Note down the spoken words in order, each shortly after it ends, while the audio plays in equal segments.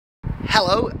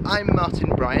Hello, I'm Martin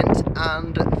Bryant,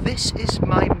 and this is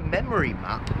my memory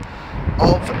map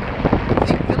of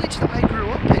the village that I grew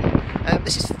up in.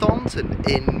 This is Thornton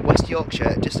in West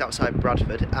Yorkshire, just outside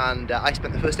Bradford, and I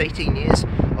spent the first 18 years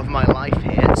of my life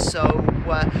here. So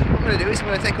what I'm going to do is I'm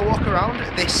going to take a walk around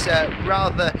this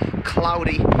rather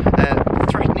cloudy,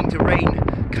 threatening to rain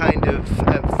kind of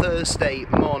Thursday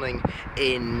morning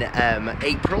in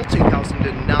April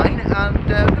 2009, and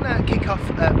I'm going to kick off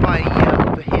by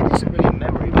over here. This isn't really a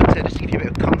memory, but just to give you a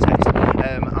bit of context,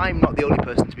 I'm not the only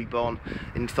person to be born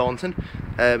in Thornton.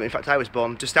 In fact, I was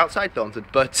born just outside Thornton,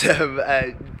 but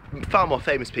far more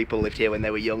famous people lived here when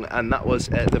they were young, and that was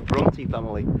the Bronte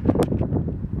family.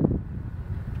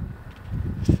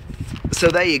 So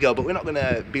there you go, but we're not going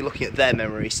to be looking at their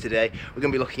memories today, we're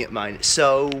going to be looking at mine.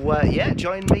 So yeah,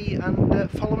 join me and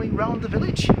follow me round the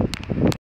village.